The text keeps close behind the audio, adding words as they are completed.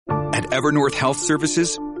At Evernorth Health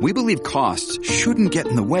Services, we believe costs shouldn't get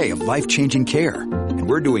in the way of life-changing care, and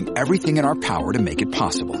we're doing everything in our power to make it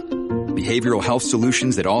possible. Behavioral health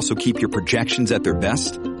solutions that also keep your projections at their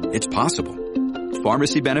best? It's possible.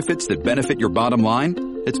 Pharmacy benefits that benefit your bottom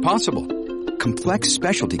line? It's possible. Complex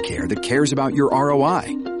specialty care that cares about your ROI?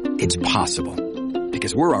 It's possible.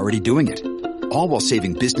 Because we're already doing it. All while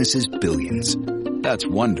saving businesses billions. That's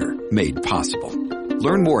Wonder made possible.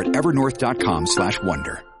 Learn more at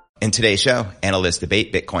evernorth.com/wonder. In today's show, analysts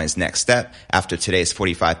debate Bitcoin's next step after today's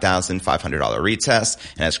 $45,500 retest.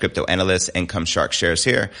 And as crypto analyst Income Shark shares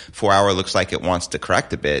here, 4 Hour looks like it wants to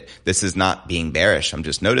correct a bit. This is not being bearish. I'm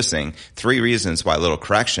just noticing 3 reasons why a little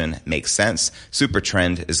correction makes sense. Super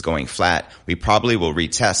trend is going flat. We probably will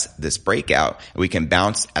retest this breakout and we can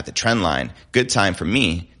bounce at the trend line. Good time for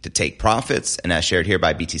me to take profits. And as shared here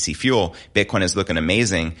by BTC Fuel, Bitcoin is looking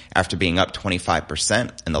amazing after being up 25%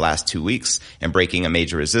 in the last 2 weeks and breaking a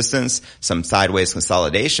major resistance. Some sideways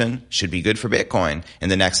consolidation should be good for Bitcoin. In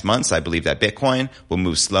the next months, I believe that Bitcoin will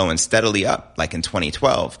move slow and steadily up like in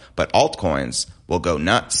 2012, but altcoins will go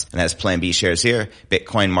nuts. And as Plan B shares here,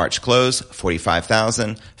 Bitcoin March close,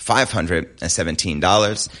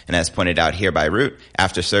 $45,517. And as pointed out here by Root,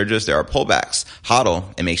 after surges, there are pullbacks.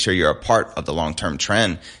 HODL and make sure you're a part of the long-term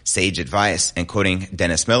trend. Sage advice. And quoting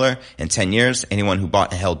Dennis Miller, in 10 years, anyone who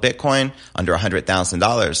bought and held Bitcoin under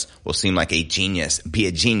 $100,000 will seem like a genius. Be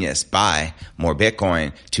a genius. Buy more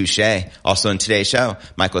Bitcoin. Touche. Also in today's show,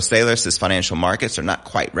 Michael Saylor says financial markets are not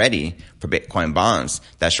quite ready for Bitcoin bonds.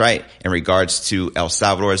 That's right. In regards to El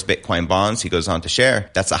Salvador's Bitcoin bonds, he goes on to share,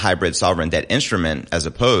 that's a hybrid sovereign debt instrument as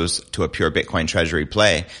opposed to a pure Bitcoin treasury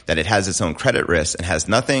play, that it has its own credit risk and has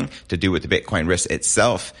nothing to do with the Bitcoin risk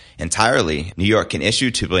itself entirely. New York can issue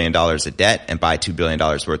 $2 billion of debt and buy $2 billion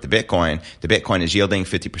worth of Bitcoin. The Bitcoin is yielding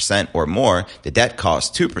 50% or more. The debt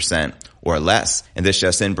costs 2% or less. And this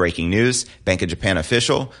just in, breaking news, Bank of Japan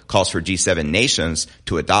official calls for G7 nations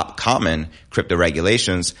to adopt common crypto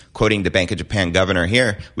regulations. Quoting the Bank of Japan governor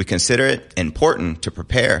here, we consider it important to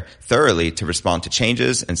prepare thoroughly to respond to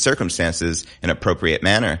changes and circumstances in an appropriate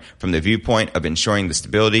manner from the viewpoint of ensuring the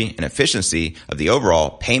stability and efficiency of the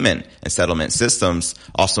overall payment and settlement systems.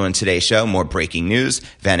 Also in today's show, more breaking news.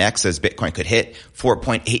 VanEck says Bitcoin could hit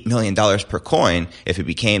 $4.8 million per coin if it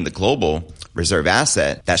became the global reserve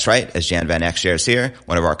asset. That's right, as Jan Van Eck shares here,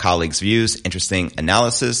 one of our colleagues' views, interesting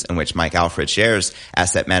analysis in which Mike Alfred shares.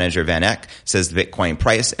 Asset manager Van Eck says the Bitcoin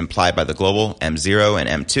price implied by the global M0 and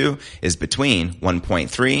M2 is between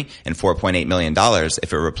 $1.3 and $4.8 million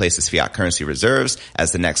if it replaces fiat currency reserves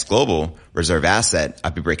as the next global reserve asset.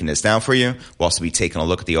 I'll be breaking this down for you. We'll also be taking a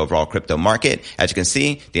look at the overall crypto market. As you can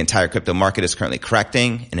see, the entire crypto market is currently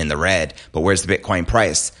correcting and in the red. But where's the Bitcoin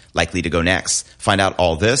price likely to go next? Find out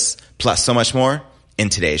all this, plus so much more, in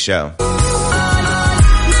today's show.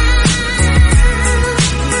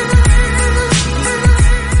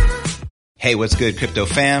 Hey, what's good, crypto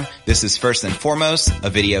fam? This is first and foremost a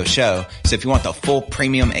video show. So if you want the full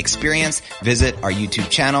premium experience, visit our YouTube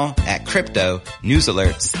channel at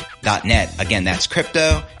cryptonewsalerts.net. Again, that's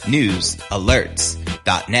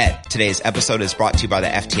cryptonewsalerts.net. Today's episode is brought to you by the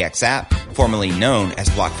FTX app, formerly known as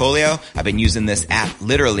Blockfolio. I've been using this app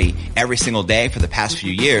literally every single day for the past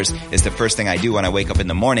few years. It's the first thing I do when I wake up in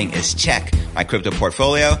the morning is check my crypto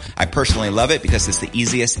portfolio. I personally love it because it's the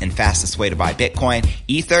easiest and fastest way to buy Bitcoin,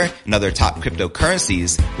 Ether, and other top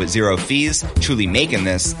cryptocurrencies with zero fees, truly making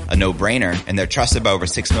this a no-brainer. And they're trusted by over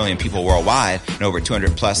 6 million people worldwide in over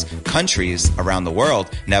 200 plus countries around the world.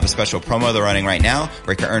 And they have a special promo they're running right now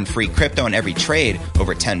where you can earn free crypto in every trade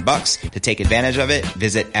over $10. To take advantage of it,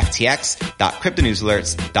 visit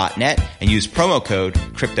ftx.cryptonewsalerts.net and use promo code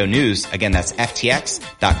CryptoNews. Again, that's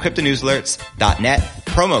ftx.cryptonewsalerts.net,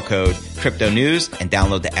 promo code CryptoNews, and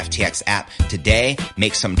download the FTX app today.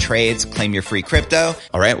 Make some trades, claim your free crypto.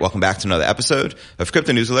 All right, welcome back to another episode of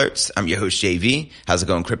Crypto News Alerts. I'm your host, JV. How's it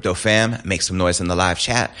going, crypto fam? Make some noise in the live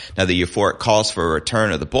chat. Now, the euphoric calls for a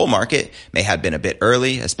return of the bull market may have been a bit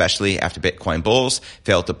early, especially after Bitcoin bulls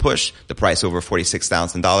failed to push the price over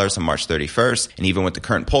 $46,000 on March 31st. And even with the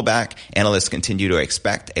current pullback, analysts continue to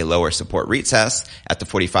expect a lower support retest at the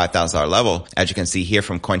 $45,000 level. As you can see here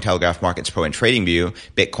from Cointelegraph Markets Pro and TradingView,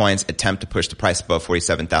 Bitcoin's attempt to push the price above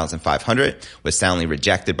 $47,500 was soundly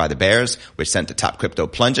rejected by the bears, which sent the top crypto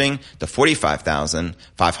plunging to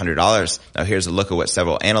 $45,500. Now here's a look at what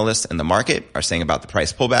several analysts in the market are saying about the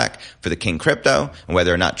price pullback for the King crypto and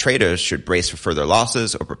whether or not traders should brace for further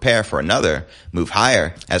losses or prepare for another move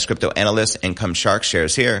higher. As crypto analyst Income Shark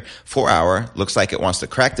shares here, 4 Hour looks like it wants to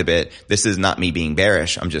correct a bit. This is not me being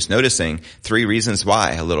bearish. I'm just noticing 3 reasons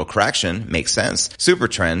why a little correction makes sense. Super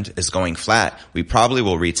trend is going flat. We probably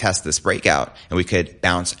will retest this breakout and we could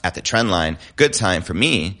bounce at the trend line. Good time for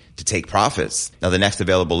me to take profits. Now, the next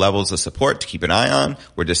available levels of support to keep an eye on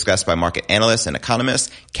were discussed by market analyst and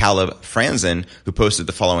economist Caleb Franzen, who posted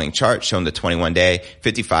the following chart showing the 21-day,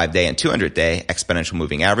 55-day, and 200-day exponential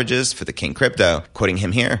moving averages for the King Crypto. Quoting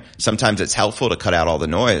him here, sometimes it's helpful to cut out all the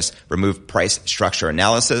noise, remove price structure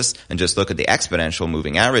analysis, and just look at the exponential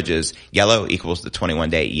moving averages. Yellow equals the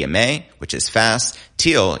 21-day EMA, which is fast.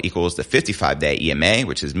 Teal equals the 55-day EMA,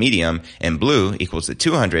 which is medium, and blue equals the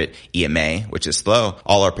 200 EMA, which is slow.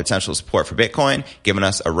 All our potential support for Bitcoin, giving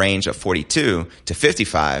us a range of $42,000 to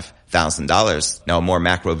 $55,000. Now, a more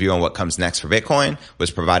macro view on what comes next for Bitcoin was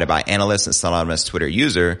provided by analyst and anonymous Twitter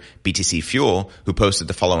user BTC Fuel, who posted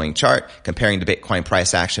the following chart comparing the Bitcoin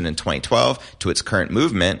price action in 2012 to its current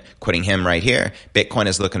movement. Quoting him right here, Bitcoin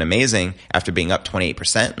is looking amazing after being up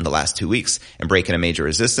 28% in the last 2 weeks and breaking a major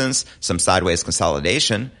resistance. Some sideways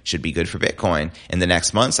consolidation should be good for Bitcoin. In the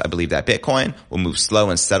next months, I believe that Bitcoin will move slow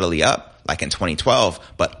and steadily up like in 2012,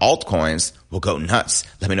 but altcoins will go nuts.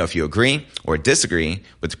 Let me know if you agree or disagree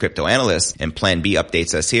with the crypto analyst. And Plan B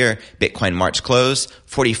updates us here. Bitcoin March close,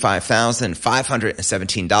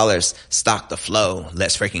 $45,517. Stock the flow.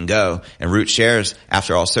 Let's freaking go. And Root shares,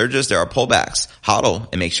 after all surges, there are pullbacks. HODL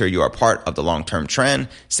and make sure you are part of the long-term trend.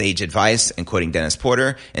 Sage advice, and quoting Dennis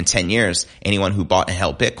Porter, in 10 years, anyone who bought and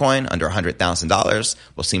held Bitcoin under $100,000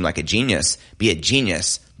 will seem like a genius. Be a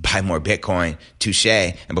genius. Buy more Bitcoin. Touche.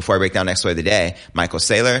 And before I break down next story of the day, Michael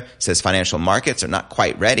Saylor says financial markets are not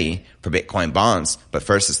quite ready for Bitcoin bonds. But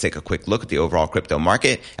first, let's take a quick look at the overall crypto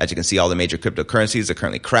market. As you can see, all the major cryptocurrencies are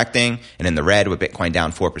currently correcting and in the red, with Bitcoin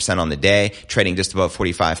down 4% on the day, trading just above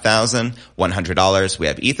 $45,100. We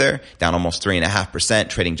have Ether down almost 3.5%,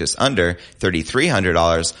 trading just under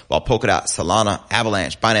 $3,300, while Polkadot, Solana,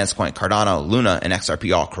 Avalanche, Binance Coin, Cardano, Luna, and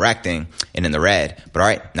XRP all correcting and in the red. But all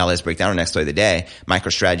right, now let's break down our next story of the day.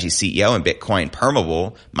 MicroStrategy CEO and Bitcoin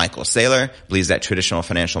Permable, Michael Saylor, believes that traditional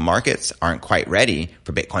financial markets aren't quite ready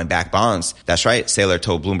for Bitcoin-backed bonds. That's right. Saylor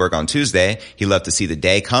told Bloomberg on Tuesday he'd love to see the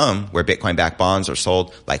day come where Bitcoin-backed bonds are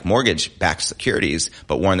sold like mortgage-backed securities,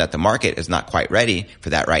 but warned that the market is not quite ready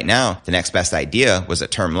for that right now. The next best idea was a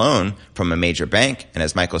term loan from a major bank. And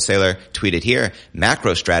as Michael Saylor tweeted here,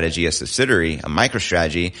 MacroStrategy, a subsidiary of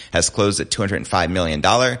MicroStrategy, has closed a $205 million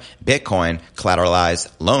Bitcoin collateralized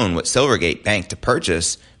loan with Silvergate Bank to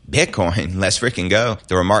purchase Bitcoin. Let's freaking go.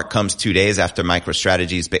 The remark comes 2 days after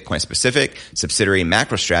MicroStrategy's Bitcoin-specific subsidiary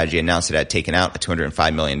MacroStrategy announced it had taken out a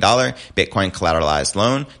 $205 million Bitcoin collateralized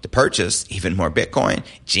loan to purchase even more Bitcoin.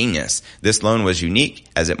 Genius. This loan was unique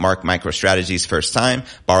as it marked MicroStrategy's first time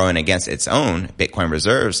borrowing against its own Bitcoin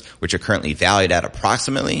reserves, which are currently valued at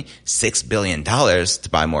approximately $6 billion to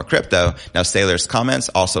buy more crypto. Now, Saylor's comments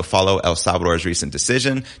also follow El Salvador's recent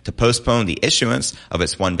decision to postpone the issuance of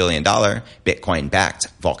its $1 billion Bitcoin-backed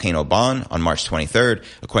volcano bond on March 23rd.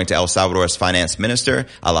 According to El Salvador's finance minister,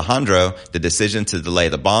 Alejandro, the decision to delay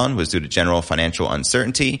the bond was due to general financial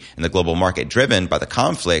uncertainty in the global market driven by the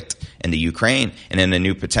conflict in the Ukraine. And in a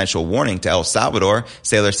new potential warning to El Salvador,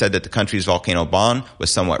 Saylor said that the country's volcano bond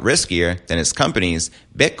was somewhat riskier than its company's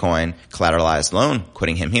Bitcoin collateralized loan.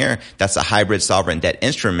 Quoting him here, that's a hybrid sovereign debt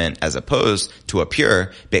instrument as opposed to a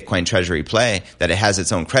pure Bitcoin treasury play, that it has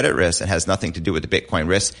its own credit risk and has nothing to do with the Bitcoin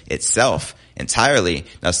risk itself entirely.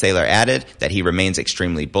 Now, Saylor added that he remains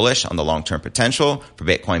extremely bullish on the long-term potential for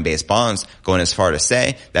Bitcoin-based bonds, going as far to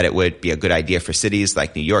say that it would be a good idea for cities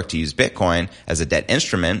like New York to use Bitcoin as a debt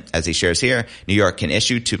instrument. As he shares here, New York can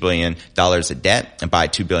issue $2 billion of debt and buy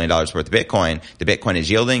 $2 billion worth of Bitcoin. The Bitcoin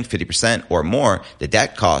is yielding 50% or more. The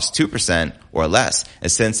debt costs 2% or less.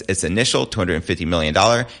 And since its initial $250 million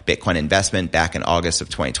Bitcoin investment back in August of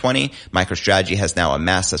 2020, MicroStrategy has now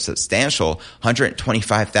amassed a substantial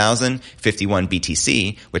 125,051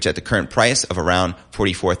 BTC, which at the current price of around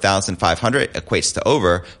 44,500 equates to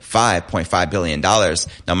over $5.5 billion.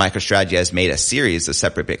 Now, MicroStrategy has made a series of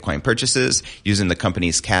separate Bitcoin purchases using the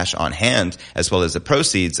company's cash on hand, as well as the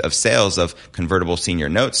proceeds of sales of convertible senior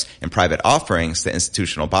notes and private offerings to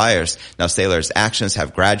institutional buyers. Now, Saylor's actions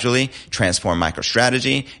have gradually transformed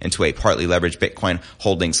MicroStrategy into a partly leveraged Bitcoin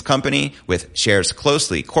holdings company with shares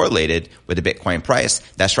closely correlated with the Bitcoin price.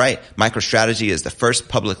 That's right. MicroStrategy is the first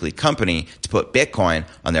publicly company to put Bitcoin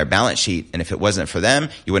on their balance sheet. And if it wasn't for them,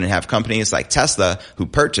 you wouldn't have companies like Tesla who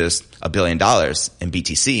purchased $1 billion in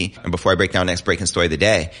BTC. And before I break down next breaking story of the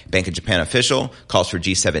day, Bank of Japan official calls for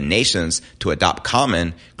G7 nations to adopt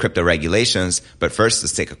common crypto regulations. But first,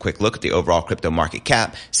 let's take a quick look at the overall crypto market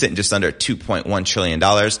cap, sitting just under $2.1 trillion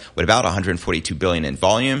with about $142 billion in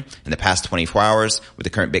volume in the past 24 hours, with the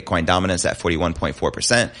current Bitcoin dominance at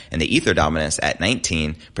 41.4% and the Ether dominance at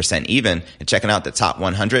 19% even. And checking out the top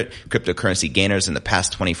 100 cryptocurrency gainers in the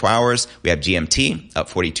past 24 hours, we have GMT up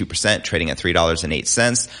 42%, trading at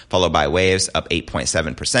 $3.08, followed by Waves up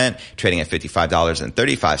 8.7%, trading at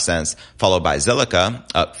 $55.35, followed by Zilliqa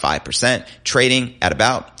up 5%, trading at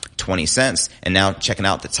about 20 cents. And now checking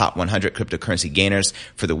out the top 100 cryptocurrency gainers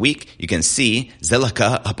for the week, you can see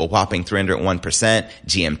Zilliqa up a whopping 301%,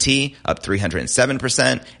 GMT up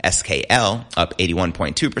 307%, SKL up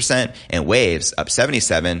 81.2%, and Waves up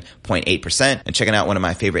 77.8%. And checking out one of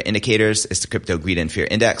my favorite indicators is the Crypto Greed and Fear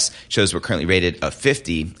Index. Shows we're currently rated a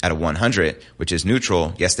 50 out of 100, which is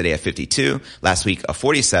neutral. Yesterday a 52, last week a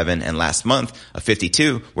 47, and last month a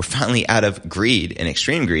 52. We're finally out of greed and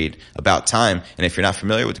extreme greed. About time. And if you're not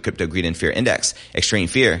familiar with the Crypto Greed and Fear Index, extreme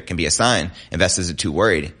fear can be a sign investors are too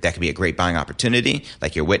worried. That could be a great buying opportunity,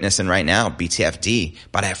 like you're witnessing right now. BTFD,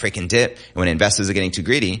 buy that freaking dip. And when investors are getting too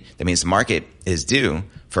greedy, that means the market is due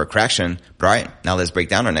for a correction. But all right, now let's break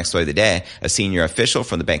down our next story of the day. A senior official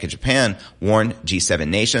from the Bank of Japan warned G7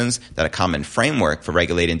 nations that a common framework for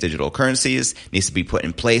regulating digital currencies needs to be put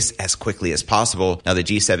in place as quickly as possible. Now, the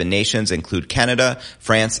G7 nations include Canada,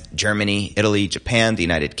 France, Germany, Italy, Japan, the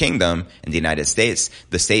United Kingdom, and the United States.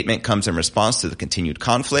 The statement comes in response to the continued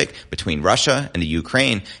conflict between Russia and the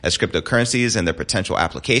Ukraine, as cryptocurrencies and their potential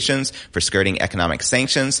applications for skirting economic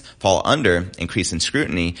sanctions fall under increasing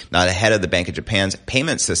scrutiny. Now, the head of the Bank of Japan's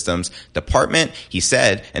payment systems department, he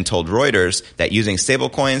said and told Reuters that using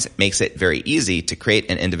stablecoins makes it very easy to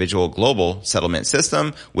create an individual global settlement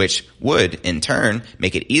system, which would in turn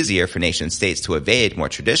make it easier for nation states to evade more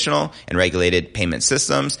traditional and regulated payment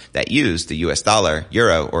systems that use the US dollar,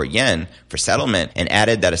 euro, or yen for settlement, and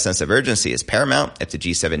added that a sense of urgency is paramount if the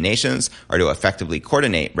G7 nations are to effectively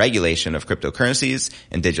coordinate regulation of cryptocurrencies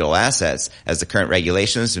and digital assets, as the current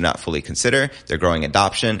regulations do not fully consider their growing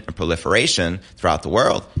adoption and proliferation throughout the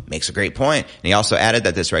world. Makes a great point. And he also added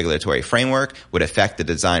that this regulatory framework would affect the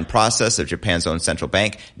design process of Japan's own central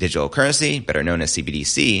bank digital currency, better known as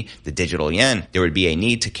CBDC, the digital yen. There would be a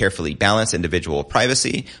need to carefully balance individual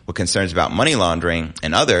privacy with concerns about money laundering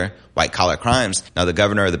and other white-collar crimes. Now, the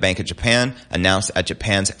governor of the Bank of Japan announced at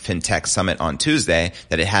Japan's FinTech Summit on Tuesday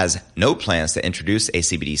that it has no plans to introduce a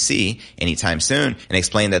CBDC anytime soon, and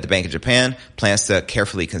explained that the Bank of Japan plans to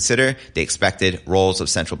carefully consider the expected roles of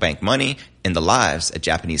central bank money in the lives of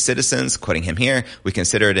Japanese citizens. Quoting him here, "We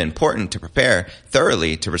consider it important to prepare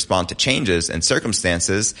thoroughly to respond to changes and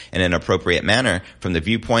circumstances in an appropriate manner from the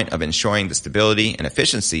viewpoint of ensuring the stability and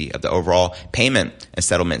efficiency of the overall payment and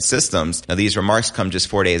settlement systems." Now, these remarks come just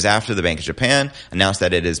 4 days after the Bank of Japan announced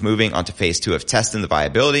that it is moving on to phase 2 of testing the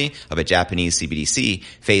viability of a Japanese CBDC.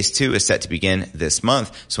 Phase 2 is set to begin this month,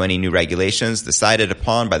 so any new regulations decided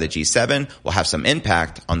upon by the G7 will have some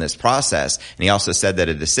impact on this process. And he also said that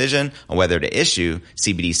a decision on whether to issue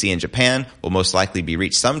CBDC in Japan will most likely be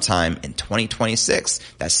reached sometime in 2026.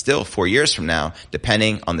 That's still 4 years from now,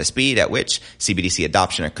 depending on the speed at which CBDC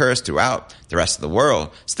adoption occurs throughout the rest of the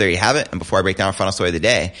world. So there you have it. And before I break down our final story of the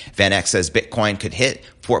day, VanEck says Bitcoin could hit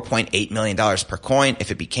 $4.8 million per coin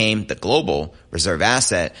if it became the global reserve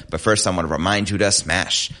asset. But first, I want to remind you to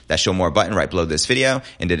smash that show more button right below this video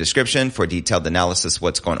in the description for detailed analysis of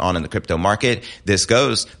what's going on in the crypto market. This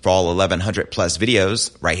goes for all 1,100 plus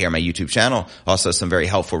videos right here on my YouTube channel. Also, some very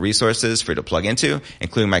helpful resources for you to plug into,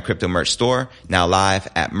 including my crypto merch store, now live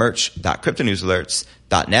at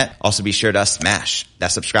merch.cryptonewsalerts.net. Also, be sure to smash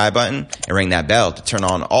that subscribe button and ring that bell to turn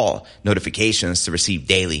on all notifications to receive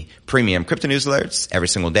daily premium crypto news alerts every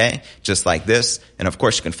single day, just like this. And of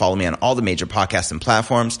course, you can follow me on all the major podcasting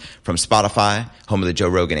platforms, from Spotify, home of the Joe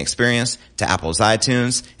Rogan Experience, to Apple's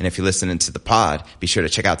iTunes. And if you're listening to the pod, be sure to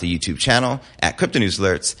check out the YouTube channel at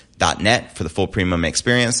cryptonewsalerts.net for the full premium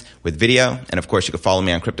experience with video. And of course, you can follow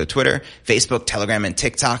me on crypto Twitter, Facebook, Telegram, and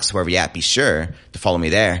TikTok. So wherever you're at, be sure to follow me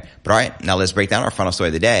there. But all right, now let's break down our final story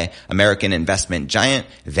of the day. American investment giant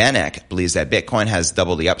VanEck believes that Bitcoin has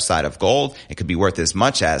double the upside of gold. It could be worth as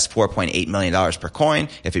much as $4.8 million per coin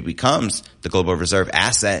if it becomes the global reserve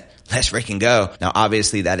asset. Let's freaking go. Now,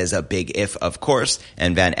 obviously, that is a big if, of course,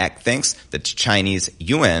 and VanEck thinks the Chinese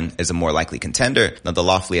yuan is a more likely contender. Now, the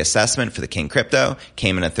lofty assessment for the King Crypto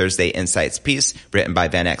came in a Thursday Insights piece written by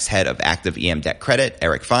VanEck's head of active EM debt credit,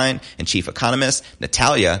 Eric Fine, and chief economist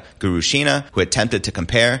Natalia Gurushina, who attempted to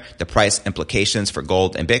compare the price implications for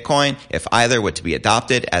gold and Bitcoin if either were to be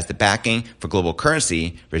adopted as the backing for global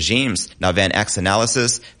currency regimes. Now, VanEck's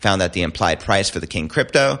analysis found that the implied price for the King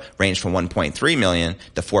Crypto ranged from $1.8 $1.3 million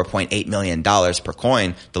to $4.8 million per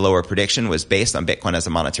coin. The lower prediction was based on Bitcoin as a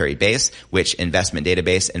monetary base, which investment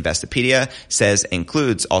database Investopedia says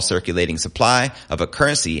includes all circulating supply of a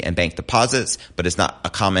currency and bank deposits, but is not a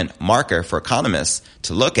common marker for economists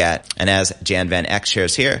to look at. And as Jan Van Eck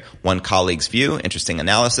shares here, one colleague's view, interesting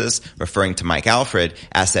analysis, referring to Mike Alfred,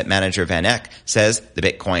 asset manager Van Eck, says the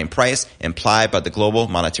Bitcoin price implied by the global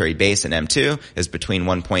monetary base in M2 is between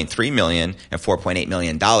 $1.3 million and $4.8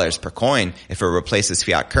 million per coin. If it replaces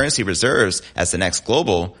fiat currency reserves as the next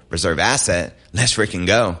global reserve asset, let's freaking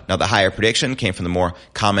go. Now, the higher prediction came from the more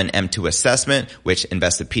common M2 assessment, which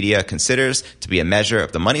Investopedia considers to be a measure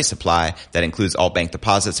of the money supply that includes all bank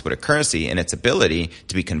deposits with a currency and its ability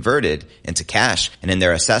to be converted into cash. And in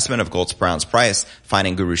their assessment of gold per ounce price,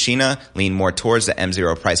 finding Guru Shina leaned more towards the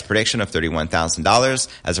M0 price prediction of $31,000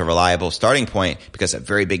 as a reliable starting point because a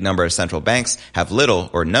very big number of central banks have little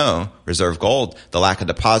or no reserve gold. The lack of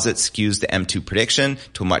deposits skews the M2 prediction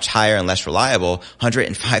to a much higher and less reliable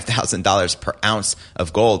 $105,000 per ounce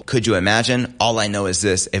of gold. Could you imagine? All I know is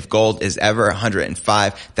this: if gold is ever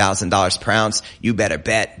 $105,000 per ounce, you better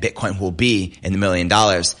bet Bitcoin will be in the $1 million.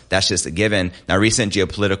 That's just a given. Now, recent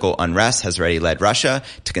geopolitical unrest has already led Russia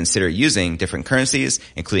to consider using different currencies,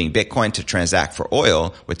 including Bitcoin, to transact for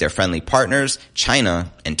oil with their friendly partners,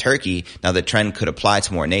 China and Turkey. Now, the trend could apply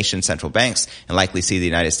to more nation central banks and likely see the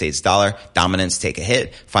United States dollar dominance take a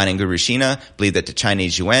hit. Finding Guru Shina believed that the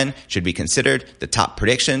Chinese yuan should be considered the top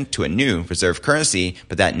prediction to a new reserve currency,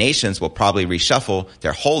 but that nations will probably reshuffle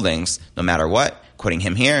their holdings no matter what. Quoting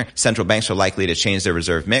him here, central banks are likely to change their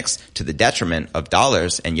reserve mix to the detriment of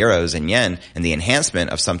dollars and euros and yen and the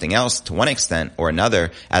enhancement of something else to one extent or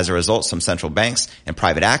another. As a result, some central banks and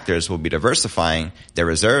private actors will be diversifying their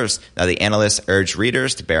reserves. Now, the analysts urge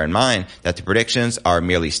readers to bear in mind that the predictions are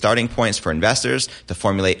merely starting points for investors to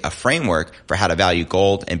formulate a framework for how to value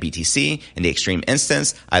gold and BTC in the extreme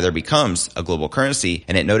instance either becomes a global currency.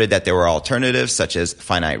 And it noted that there were alternatives such as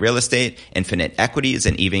finite real estate, infinite equities,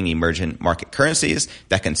 and even emergent market currencies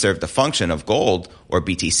that can serve the function of gold or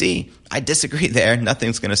BTC. I disagree there.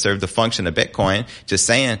 Nothing's going to serve the function of Bitcoin. Just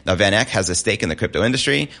saying. Now, Van Eck has a stake in the crypto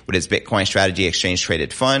industry with his Bitcoin Strategy Exchange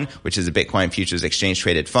Traded Fund, which is a Bitcoin Futures Exchange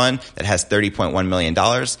Traded Fund that has $30.1 million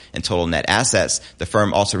in total net assets. The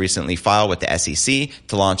firm also recently filed with the SEC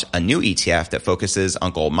to launch a new ETF that focuses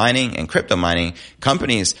on gold mining and crypto mining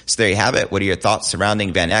companies. So there you have it. What are your thoughts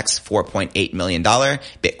surrounding Van Eck's $4.8 million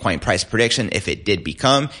Bitcoin price prediction if it did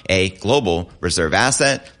become a global reserve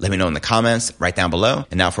asset? Let me know in the comments right down below.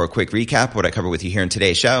 And now for a quick recap of what I covered with you here in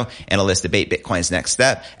today's show. Analysts debate Bitcoin's next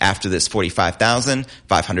step after this $45,500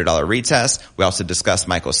 retest. We also discussed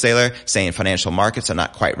Michael Saylor saying financial markets are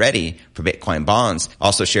not quite ready for Bitcoin bonds.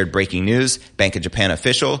 Also shared breaking news. Bank of Japan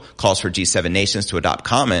official calls for G7 nations to adopt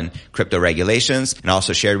common crypto regulations. And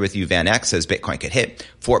also shared with you Van Eck says Bitcoin could hit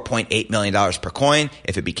 $4.8 million per coin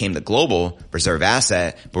if it became the global reserve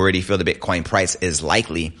asset. But where do you feel the Bitcoin price is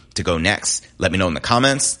likely to go next? Let me know in the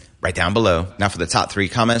comments right down below. Now for the top 3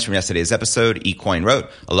 comments from yesterday's episode, eCoin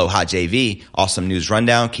wrote, Aloha JV, awesome news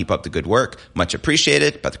rundown. Keep up the good work. Much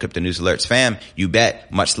appreciated. About the Crypto News Alerts fam. You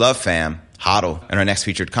bet. Much love fam. Hodl. And our next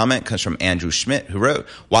featured comment comes from Andrew Schmidt, who wrote,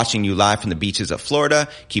 watching you live from the beaches of Florida.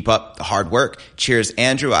 Keep up the hard work. Cheers,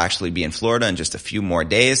 Andrew. I'll actually be in Florida in just a few more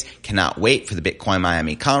days. Cannot wait for the Bitcoin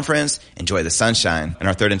Miami conference. Enjoy the sunshine. And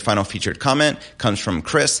our third and final featured comment comes from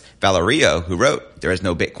Chris Valerio, who wrote, there is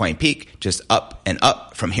no Bitcoin peak, just up and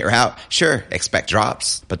up from here out. Sure, expect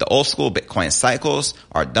drops, but the old school Bitcoin cycles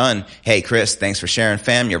are done. Hey, Chris, thanks for sharing,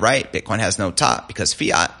 fam. You're right. Bitcoin has no top because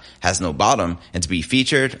fiat has no bottom. And to be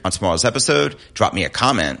featured on tomorrow's episode, drop me a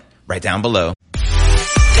comment right down below.